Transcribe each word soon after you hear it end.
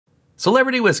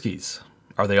Celebrity whiskeys.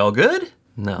 Are they all good?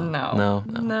 No.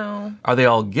 No. Are they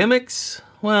all gimmicks?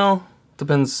 Well,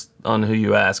 depends on who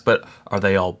you ask, but are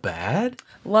they all bad?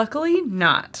 Luckily,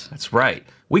 not. That's right.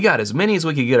 We got as many as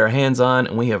we could get our hands on,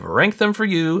 and we have ranked them for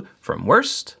you from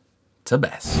worst to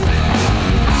best.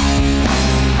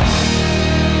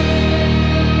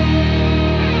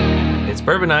 It's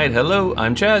Bourbon Night. Hello,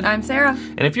 I'm Chad. I'm Sarah.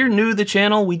 And if you're new to the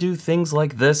channel, we do things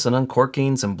like this and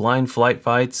uncorkings and blind flight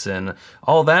fights and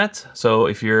all that. So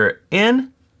if you're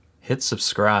in, hit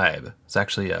subscribe. It's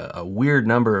actually a weird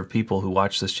number of people who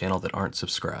watch this channel that aren't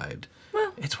subscribed.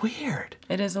 Well, it's weird.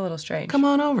 It is a little strange. Come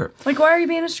on over. Like, why are you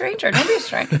being a stranger? Don't be a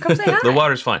stranger. Come say hi. The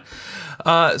water's fine.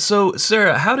 So,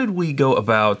 Sarah, how did we go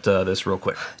about this real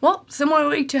quick? Well,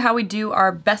 similarly to how we do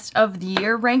our best of the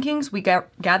year rankings, we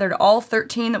gathered all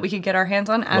 13 that we could get our hands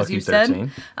on, as Lucky you said,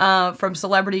 13. From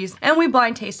celebrities, and we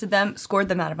blind tasted them, scored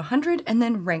them out of 100, and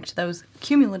then ranked those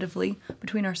cumulatively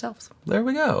between ourselves. There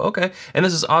we go. Okay. And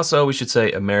this is also, we should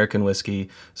say, American whiskey.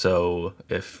 So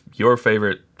if your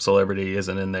favorite celebrity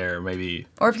isn't in there, maybe...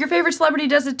 Or if your favorite celebrity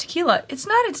does a tequila, it's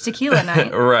not its tequila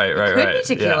night. Right. It could be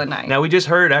tequila night. Now, we just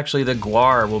heard, actually, that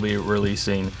Guar will be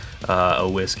releasing a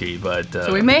whiskey, but...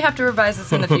 so we may have to revise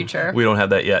this in the future. We don't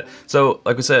have that yet. So,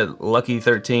 like we said, lucky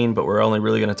 13, but we're only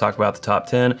really going to talk about the top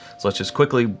 10. So let's just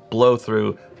quickly blow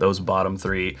through those bottom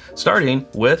 3, starting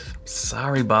with,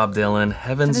 sorry, Bob Dylan,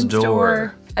 Heaven's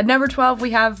Door. At number 12,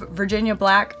 we have Virginia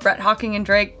Black, Brett Hawking and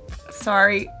Drake.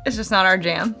 Sorry, it's just not our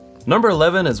jam. Number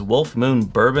 11 is Wolf Moon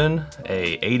Bourbon,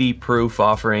 a 80 proof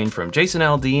offering from Jason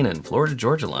Aldean and Florida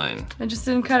Georgia Line. It just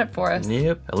didn't cut it for us.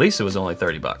 Yep, at least it was only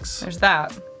 30 bucks. There's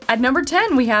that. At number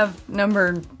 10, we have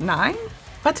number 9.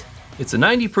 What? It's a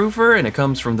 90 proofer and it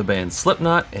comes from the band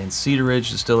Slipknot and Cedar Ridge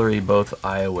Distillery, both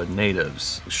Iowa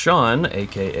natives. Sean,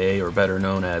 aka or better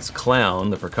known as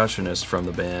Clown, the percussionist from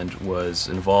the band, was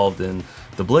involved in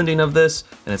the blending of this,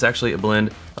 and it's actually a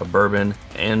blend of bourbon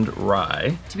and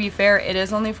rye. To be fair, it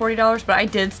is only $40, but I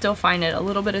did still find it a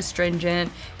little bit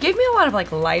astringent. Gave me a lot of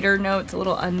like lighter notes, a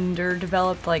little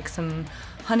underdeveloped, like some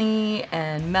honey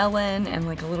and melon and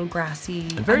like a little grassy.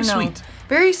 And very sweet.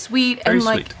 Very sweet. Very and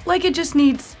sweet. like it just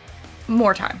needs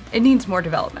more time. It needs more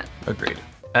development. Agreed.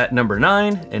 At number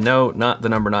 9, and no, not the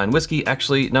number 9 whiskey.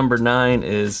 Actually, number 9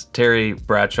 is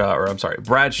Bradshaw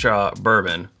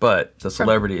Bourbon, but the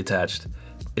celebrity attached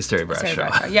is Terry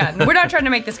Bradshaw. Yeah, we're not trying to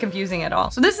make this confusing at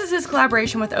all. So this is his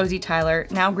collaboration with Ozzie Tyler,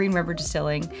 now Green River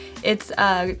Distilling. It's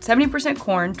 70%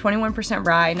 corn, 21%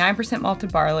 rye, 9%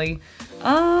 malted barley.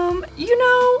 You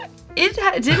know,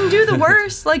 it didn't do the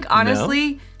worst. Like,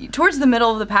 honestly, towards the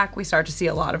middle of the pack, we start to see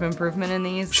a lot of improvement in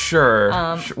these. Sure.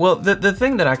 Well, the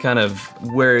thing that I kind of,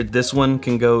 where this one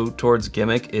can go towards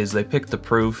gimmick is they picked the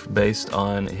proof based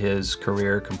on his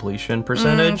career completion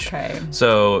percentage. Okay.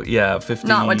 So, yeah,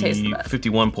 Not what tastes the best.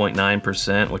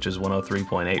 51.9%, which is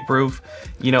 103.8 proof.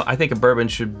 You know, I think a bourbon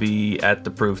should be at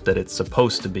the proof that it's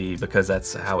supposed to be because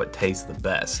that's how it tastes the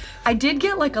best. I did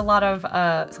get like a lot of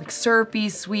like syrupy,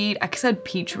 sweet, I said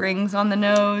peach rings on the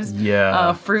nose.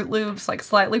 Yeah. Fruit Loops, like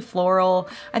slightly floral.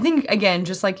 I think, again,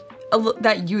 just like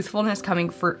that youthfulness coming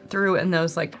through in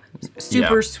those like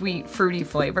super sweet, fruity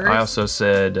flavors. I also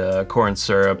said corn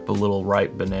syrup, a little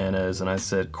ripe bananas, and I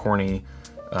said corny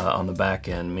on the back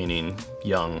end, meaning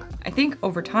young. I think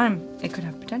over time, it could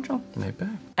have potential. Maybe.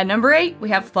 At number 8, we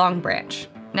have Long Branch.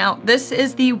 Now, this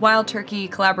is the Wild Turkey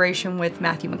collaboration with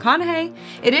Matthew McConaughey.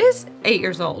 It is 8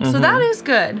 years old, so that is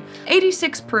good.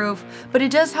 86 proof, but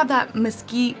it does have that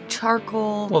mesquite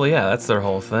charcoal. Well, yeah, that's their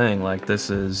whole thing. Like, this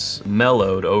is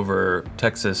mellowed over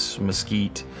Texas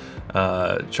mesquite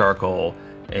charcoal.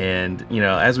 And, you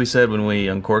know, as we said when we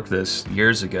uncorked this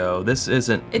years ago, this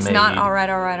isn't It's made... not all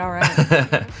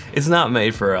right. It's not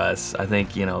made for us. I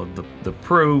think, you know, the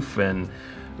proof and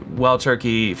Wild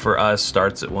Turkey for us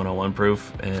starts at 101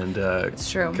 proof and it's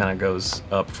true. Kind of goes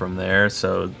up from there.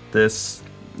 So this,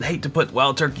 I hate to put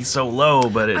Wild Turkey so low,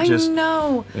 but it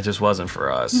just wasn't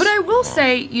for us. But I will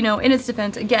say, you know, in its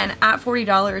defense, again, at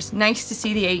 $40, nice to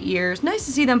see the 8 years. Nice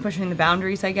to see them pushing the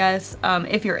boundaries, I guess,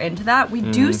 if you're into that. We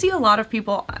do see a lot of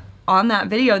people on that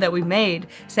video that we made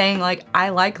saying like, I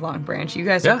like Long Branch, you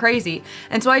guys are crazy.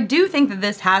 And so I do think that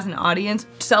this has an audience.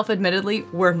 Self-admittedly,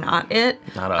 we're not it.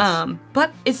 Not us.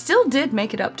 But it still did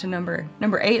make it up to number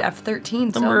 8 out of 13.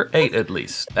 Number 8 at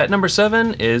least. At number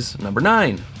 7 is number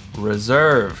 9.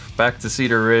 Reserve. Back to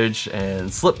Cedar Ridge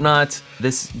and Slipknot.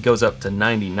 This goes up to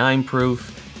 99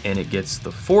 proof and it gets the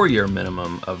 4-year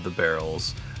minimum of the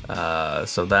barrels.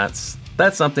 So that's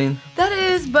something. That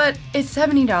is, but it's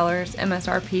 $70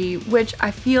 MSRP, which I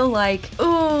feel like,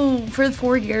 for the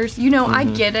 4 years, you know, I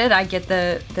get it. I get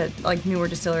the like newer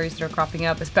distilleries that are cropping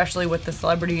up, especially with the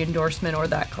celebrity endorsement or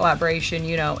that collaboration,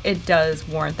 you know, it does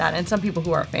warrant that. And some people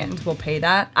who are fans will pay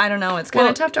that. I don't know. It's kind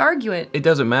of tough to argue it. It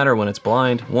doesn't matter when it's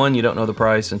blind. One, you don't know the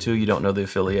price, and two, you don't know the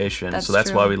affiliation. So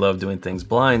that's why we love doing things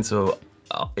blind. So,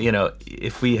 you know,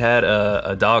 if we had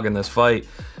a dog in this fight,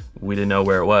 we didn't know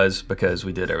where it was because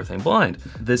we did everything blind.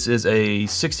 This is a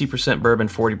 60% bourbon,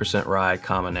 40% rye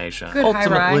combination. Good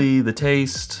Ultimately, high rye. the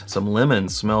taste, some lemon,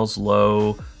 smells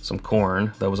low, some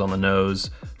corn, that was on the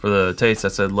nose. For the taste, I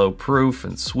said low proof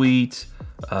and sweet,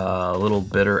 a little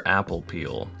bitter apple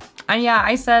peel. And yeah,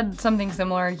 I said something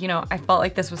similar. You know, I felt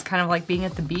like this was kind of like being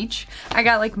at the beach. I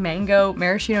got like mango,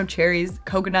 maraschino cherries,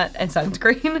 coconut, and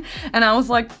sunscreen. And I was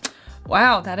like,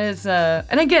 wow, that is,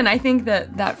 and again, I think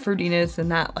that fruitiness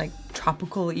and that like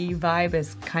tropical-y vibe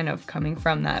is kind of coming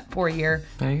from that 4-year.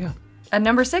 There you go. At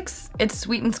number 6, it's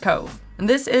Sweetens Cove. And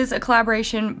this is a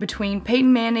collaboration between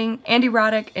Peyton Manning, Andy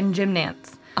Roddick, and Jim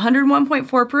Nance.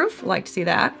 101.4 proof, like to see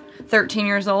that. 13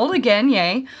 years old, again,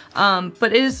 yay. But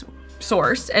it is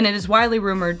sourced, and it is widely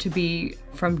rumored to be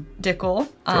from Dickel.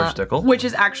 George Dickel. Which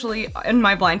is actually, in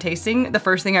my blind tasting, the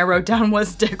first thing I wrote down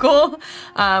was Dickel,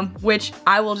 which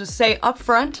I will just say up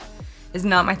front is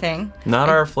not my thing. Not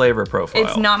our flavor profile.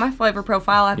 It's not my flavor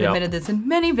profile. I've admitted this in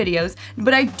many videos,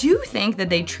 but I do think that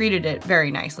they treated it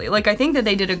very nicely. Like, I think that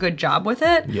they did a good job with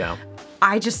it. Yeah.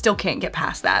 I just still can't get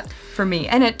past that for me.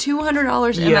 And at $200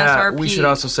 MSRP. Yeah, we should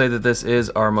also say that this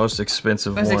is our most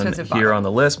expensive one here on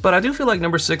the list. But I do feel like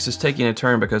number 6 is taking a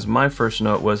turn because my first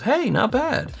note was, hey, not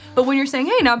bad. But when you're saying,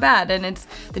 hey, not bad, and it's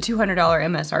the $200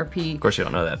 MSRP. Of course, you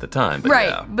don't know that at the time. But right,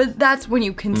 yeah. But that's when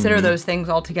you consider those things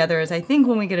all together, is I think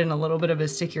when we get in a little bit of a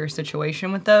stickier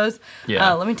situation with those.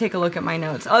 Yeah. Let me take a look at my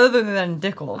notes. Other than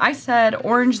Dickel, I said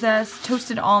orange zest,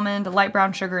 toasted almond, light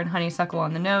brown sugar, and honeysuckle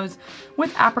on the nose,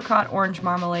 with apricot, orange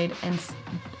marmalade, and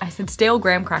I said stale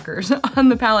graham crackers on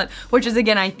the palate, which is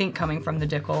again, I think, coming from the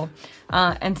Dickel,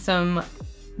 and some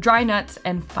dry nuts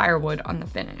and firewood on the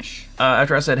finish.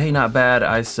 After I said, hey, not bad,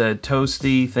 I said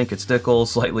toasty, think it's Dickel,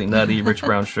 slightly nutty, rich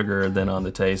brown sugar. Then on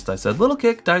the taste, I said little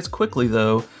kick, dies quickly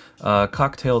though,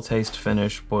 cocktail taste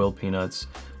finish, boiled peanuts,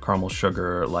 caramel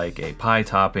sugar, like a pie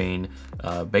topping,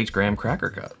 baked graham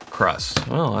cracker crust.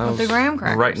 Well, I was the graham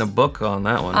crackers. Writing a book on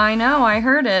that one. I know, I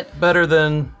heard it. Better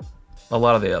than a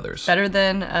lot of the others. Better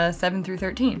than 7 through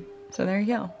 13. So there you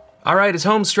go. All right, it's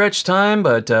home stretch time,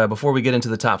 but before we get into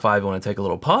the top 5, I want to take a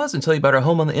little pause and tell you about our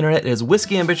home on the internet. It is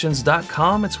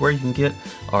whiskyambitions.com. It's where you can get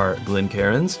our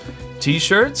Glencairns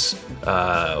t-shirts,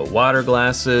 water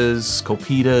glasses,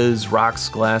 copitas, rocks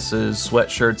glasses,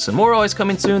 sweatshirts, and more always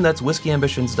coming soon. That's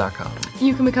whiskyambitions.com.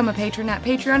 You can become a patron at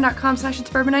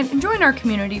patreon.com/itsbourbonnight and join our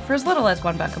community for as little as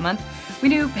 $1 a month. We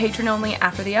do patron only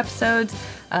after the episodes,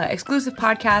 exclusive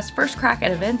podcasts, first crack at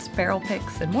events, barrel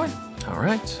picks, and more. All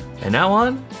right, and now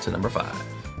on to number 5.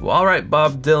 Well, all right,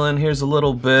 Bob Dylan, here's a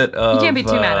little bit of... You can't be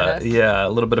too mad at us. Yeah, a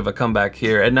little bit of a comeback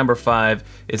here. At number 5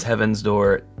 is Heaven's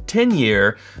Door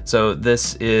 10-year. So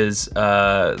this is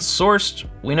sourced,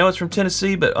 we know it's from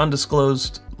Tennessee, but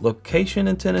undisclosed location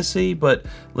in Tennessee. But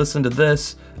listen to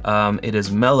this. It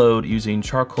is mellowed using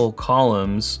charcoal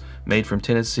columns made from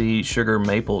Tennessee sugar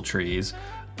maple trees,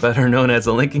 better known as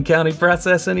a Lincoln County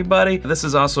process. Anybody? This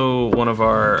is also one of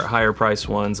our higher priced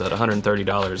ones at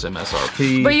 $130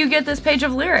 MSRP. But you get this page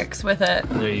of lyrics with it.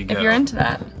 There you go. If you're into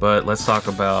that. But let's talk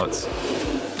about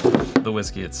the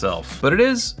whiskey itself. But it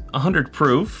is 100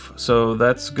 proof, so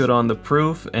that's good on the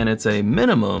proof, and it's a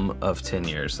minimum of 10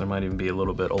 years. There might even be a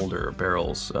little bit older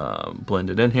barrels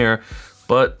blended in here.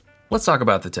 But let's talk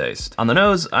about the taste. On the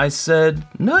nose, I said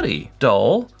nutty,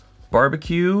 dull,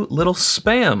 barbecue, little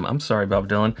spam. I'm sorry, Bob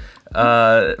Dylan.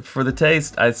 For the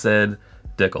taste, I said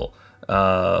Dickel.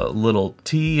 Little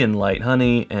tea and light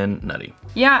honey and nutty.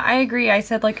 Yeah, I agree. I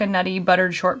said like a nutty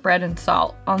buttered shortbread and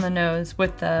salt on the nose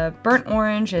with the burnt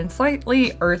orange and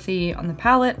slightly earthy on the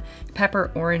palate,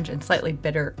 pepper, orange, and slightly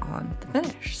bitter on the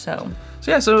finish. So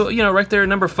yeah, so, you know, right there at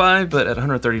number 5, but at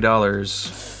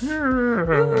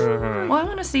 $130. Well, I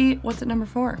want to see what's at number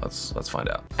 4. Let's find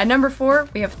out. At number 4,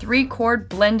 we have 3-chord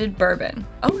blended bourbon.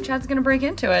 Oh, Chad's gonna break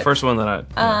into it. First one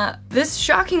that This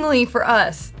shockingly for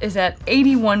us is at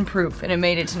 81 proof, and it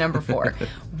made it to number 4.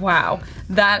 Wow,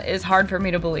 that is hard for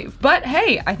me to believe. But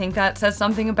hey, I think that says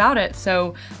something about it.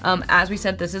 So as we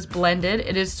said, this is blended.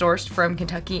 It is sourced from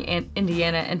Kentucky and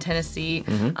Indiana and Tennessee.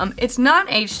 It's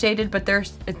not age stated, but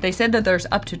they said that there's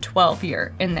up to 12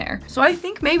 year in there. So I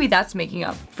think maybe that's making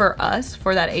up for us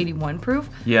for that 81 proof.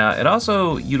 Yeah, it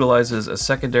also utilizes a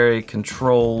secondary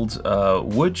controlled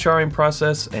wood charring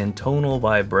process and tonal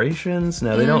vibrations.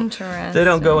 Now they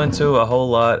don't go into a whole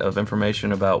lot of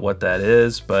information about what that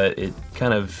is, but it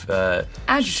kind of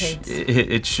agitates.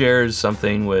 It shares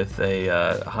something with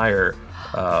a higher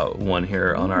one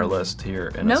here on our list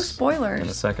here. No spoilers. In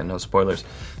a second, no spoilers.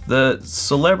 The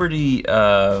celebrity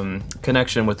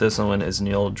connection with this one is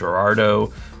Neil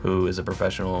Girardo, who is a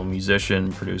professional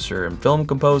musician, producer, and film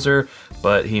composer,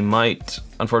 but he might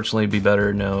unfortunately be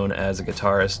better known as a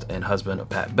guitarist and husband of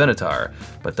Pat Benatar.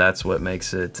 But that's what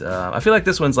makes it. I feel like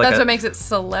this one's like that's what makes it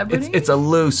celebrity. It's a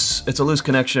loose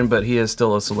connection, but he is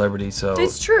still a celebrity. So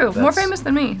it's true, more famous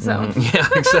than me. So yeah,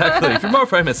 exactly. If you're more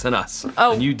famous than us,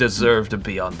 then you deserve to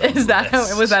be on the list. Is that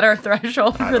was that our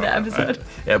threshold for the episode?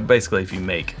 Yeah, basically, if you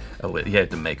make you have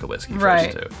to make a whiskey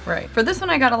first too. Right. For this one,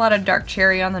 I got a lot of dark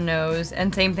cherry on the nose,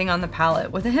 and same thing on the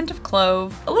palate, with a hint of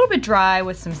clove, a little bit dry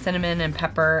with some cinnamon and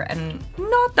pepper, and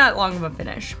not that long of a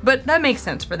finish. But that makes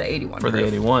sense for the 81. For the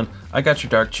 81, I got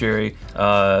your dark cherry,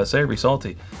 savory,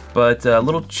 salty, but a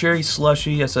little cherry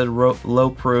slushy. I said low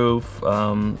proof,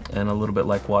 and a little bit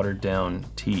like watered down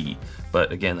tea.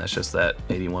 But again, that's just that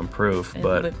 81 proof.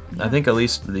 But I think at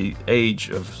least the age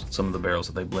of some of the barrels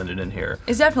that they blended in here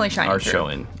is definitely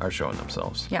shining are showing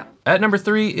themselves. Yeah. At number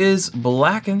 3 is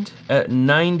Blackened at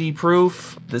 90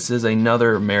 proof. This is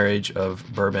another marriage of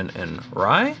bourbon and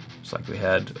rye, just like we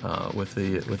had with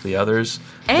the others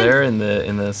there in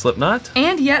the Slipknot.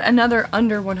 And yet another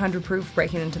under 100 proof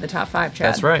breaking into the top 5, Chad.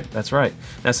 That's right. That's right.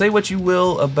 Now say what you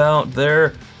will about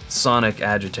their sonic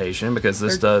agitation, because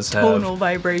this does have tonal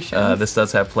vibrations. This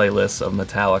does have playlists of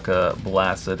Metallica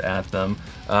blasted at them.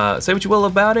 Say what you will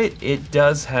about it, it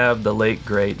does have the late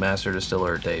great master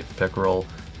distiller Dave Pickerel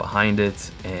behind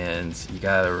it, and you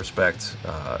gotta respect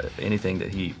anything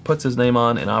that he puts his name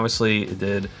on. And obviously it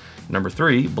did number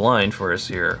 3 blind for us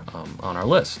here on our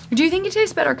list. Do you think it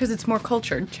tastes better because it's more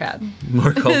cultured, Chad?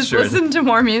 More cultured. Listen to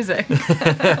more music.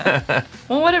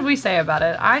 Well, what did we say about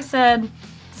it? I said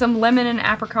some lemon and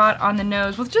apricot on the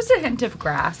nose with just a hint of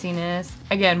grassiness.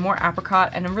 Again, more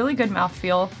apricot and a really good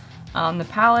mouthfeel on the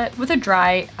palate, with a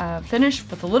dry finish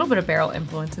with a little bit of barrel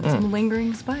influence and some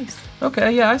lingering spice.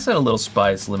 Okay, yeah, I said a little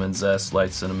spice, lemon zest,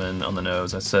 light cinnamon on the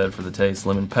nose. I said for the taste,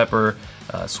 lemon pepper,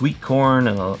 sweet corn,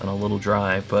 and a little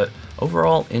dry, but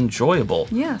overall enjoyable.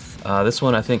 Yes. This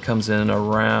one I think comes in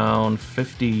around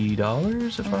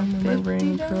 $50 if I'm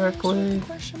remembering correctly.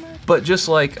 But just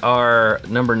like our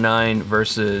number 9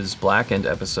 versus Blackened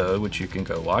episode, which you can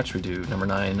go watch, we do number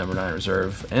 9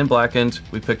 Reserve, and Blackened.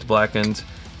 We picked Blackened.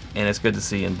 And it's good to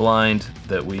see in Blind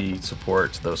that we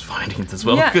support those findings as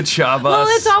well. Yes. Good job, us. Well,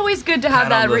 it's always good to have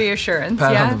that reassurance.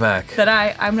 Pat on the back.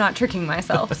 That I'm not tricking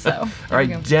myself, so. All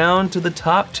right, down to the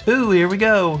top 2. Here we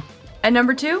go. At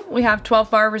number 2, we have 12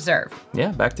 Bar Reserve.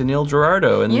 Yeah, back to Neil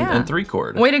Girardo and 3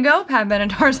 chord. Way to go, Pat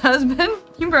Benatar's husband.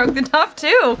 You broke the top 2.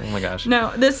 Oh my gosh.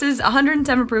 No, this is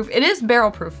 107 proof. It is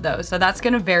barrel proof though, so that's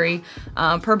gonna vary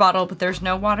per bottle, but there's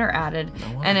no water added.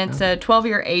 And it's a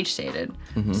 12-year age stated.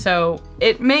 So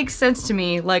it makes sense to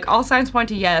me, like all signs point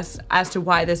to yes as to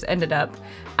why this ended up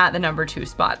at the number 2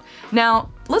 spot. Now,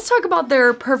 let's talk about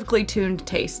their perfectly tuned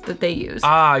taste that they use.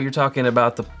 Ah, you're talking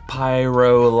about the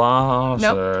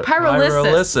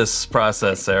pyrolysis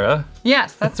process, Sarah.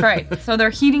 Yes, that's right. So they're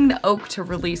heating the oak to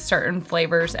release certain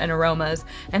flavors and aromas,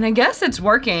 and I guess it's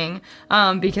working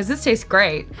because this tastes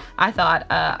great. I thought,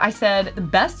 I said the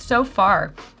best so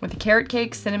far, with the carrot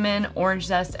cake, cinnamon, orange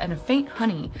zest, and a faint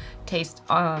honey taste,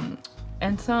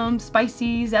 and some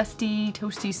spicy, zesty,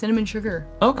 toasty cinnamon sugar.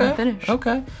 Okay. Finish.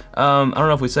 Okay. I don't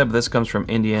know if we said, but this comes from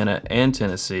Indiana and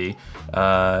Tennessee.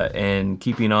 And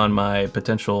keeping on my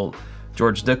potential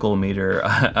George Dickel meter,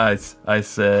 I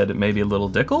said maybe a little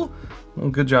Dickel.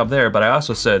 Well, good job there. But I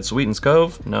also said Sweetens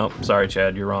Cove. No, sorry,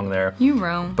 Chad, you're wrong there. You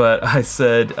wrong. But I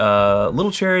said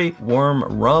little cherry, warm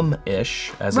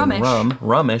rum-ish, as in rum,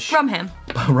 rum-ish. Rum ham.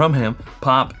 Rum ham,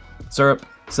 pop, syrup,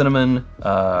 cinnamon,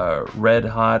 red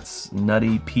hots,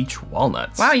 nutty peach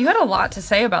walnuts. Wow, you had a lot to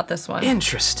say about this one.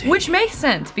 Interesting. Which makes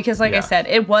sense because, like I said,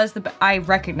 it was I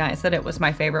recognize that it was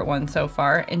my favorite one so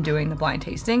far in doing the blind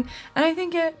tasting, and I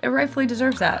think it rightfully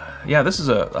deserves that. Yeah, this is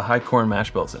a high corn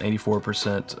mash bill. It's an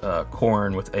 84%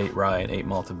 corn with 8 rye and 8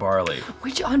 malted barley.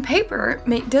 Which on paper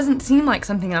doesn't seem like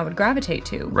something I would gravitate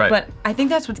to. Right. But I think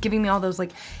that's what's giving me all those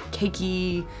like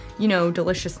cakey, you know,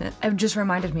 deliciousness. It just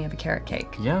reminded me of a carrot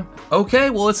cake. Yeah.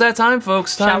 Okay, well, it's that time,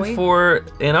 folks. Time for,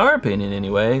 in our opinion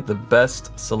anyway, the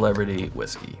best celebrity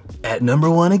whiskey. At number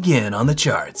 1 again on the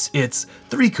charts, it's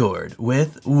 3 Chord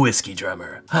with Whiskey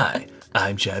Drummer. Hi,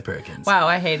 I'm Chad Perkins. Wow,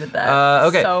 I hated that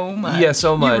okay. so much. Yeah,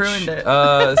 so much. You ruined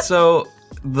it. So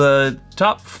the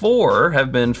top 4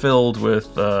 have been filled with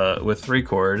 3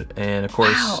 Chord, and of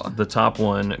course the top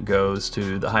one goes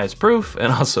to the highest proof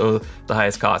and also the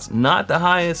highest cost. Not the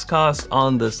highest cost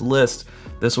on this list.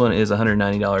 This one is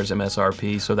 $190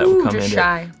 MSRP, so that would come in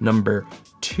at number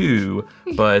 2.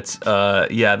 But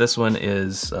yeah, this one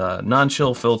is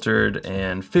non-chill filtered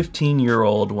and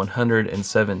 15-year-old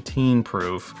 117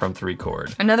 proof from 3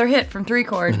 Chord. Another hit from 3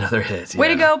 Chord. Another hit, Way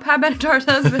to go, Pat Benatar's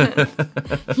husband.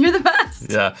 You're the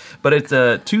best. Yeah, but it's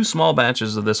 2 small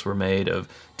batches of this were made of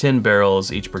 10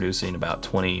 barrels, each producing about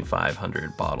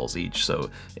 2,500 bottles each. So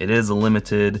it is a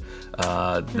limited.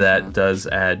 That does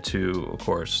add to, of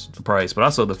course, the price, but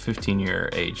also the 15-year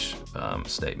age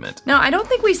statement. Now, I don't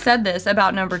think we said this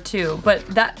about number 2, but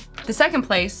the second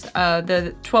place,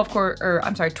 the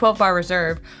 12 bar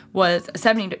reserve, was a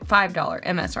 $75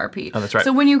 MSRP. Oh, that's right.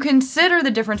 So when you consider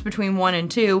the difference between 1 and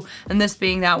 2, and this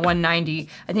being that 190,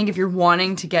 I think if you're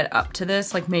wanting to get up to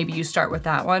this, like maybe you start with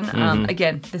that one.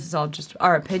 Again, this is all just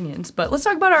our opinions, but let's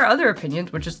talk about our other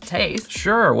opinions, which is taste.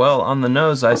 Sure. Well, on the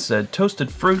nose, I said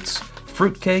toasted fruits,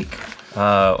 fruitcake.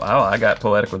 Oh, I got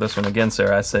poetic with this one again,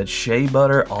 Sarah. I said shea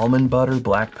butter, almond butter,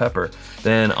 black pepper.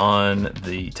 Then on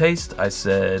the taste, I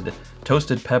said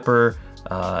toasted pepper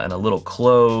and a little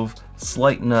clove,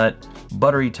 slight nut,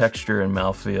 buttery texture and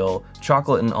mouthfeel,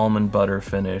 chocolate and almond butter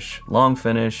finish, long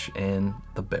finish, and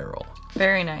the barrel.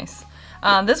 Very nice.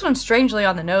 This one, strangely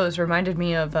on the nose, reminded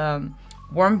me of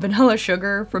warm vanilla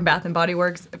sugar from Bath & Body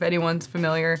Works, if anyone's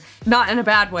familiar. Not in a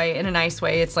bad way, in a nice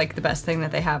way. It's like the best thing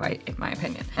that they have, in my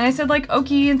opinion. And I said like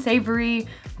oaky and savory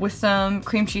with some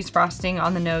cream cheese frosting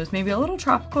on the nose, maybe a little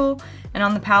tropical. And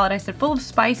on the palate, I said full of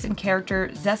spice and character,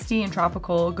 zesty and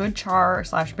tropical, good char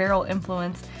 / barrel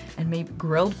influence, and maybe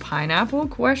grilled pineapple, ?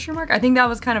 I think that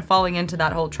was kind of falling into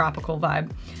that whole tropical vibe.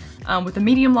 With a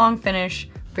medium long finish,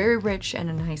 very rich and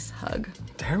a nice hug.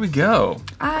 There we go.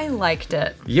 I liked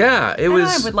it. Yeah, it was.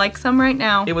 I would like some right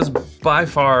now. It was by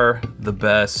far the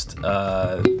best.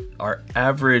 Our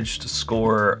averaged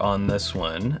score on this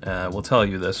one, we'll tell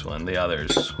you this one. The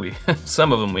others,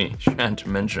 some of them we shan't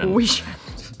mention. We shan't.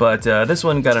 But this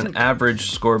one got an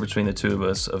average score between the two of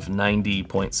us of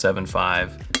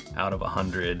 90.75 out of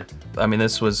 100. I mean,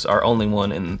 this was our only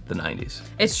one in the 90s.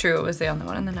 It's true, it was the only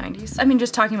one in the 90s. I mean,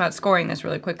 just talking about scoring this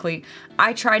really quickly,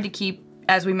 I tried to keep,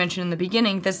 as we mentioned in the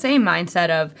beginning, the same mindset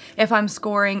of if I'm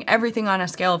scoring everything on a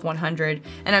scale of 100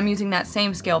 and I'm using that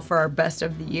same scale for our best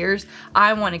of the years,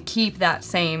 I want to keep that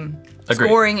same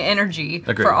scoring energy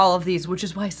for all of these, which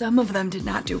is why some of them did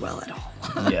not do well at all.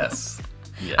 Yes.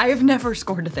 Yes. I have never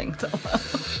scored a thing so well.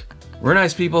 We're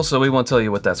nice people, so we won't tell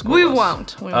you what that score was. We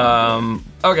won't.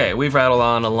 Okay, we've rattled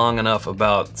on long enough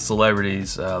about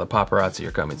celebrities. The paparazzi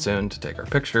are coming soon to take our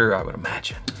picture, I would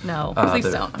imagine. No,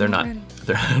 please don't. They're not.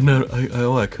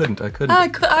 No, I couldn't. I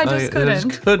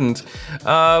just couldn't.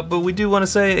 But we do want to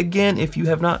say, again, if you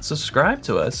have not subscribed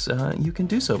to us, you can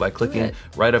do so by clicking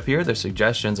right up here. There's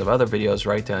suggestions of other videos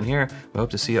right down here. We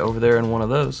hope to see you over there in one of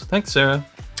those. Thanks, Sarah.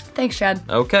 Thanks, Chad.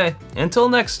 Okay, until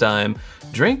next time,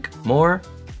 drink more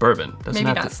bourbon. Maybe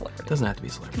not celebrity. Doesn't have to be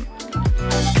celebrity.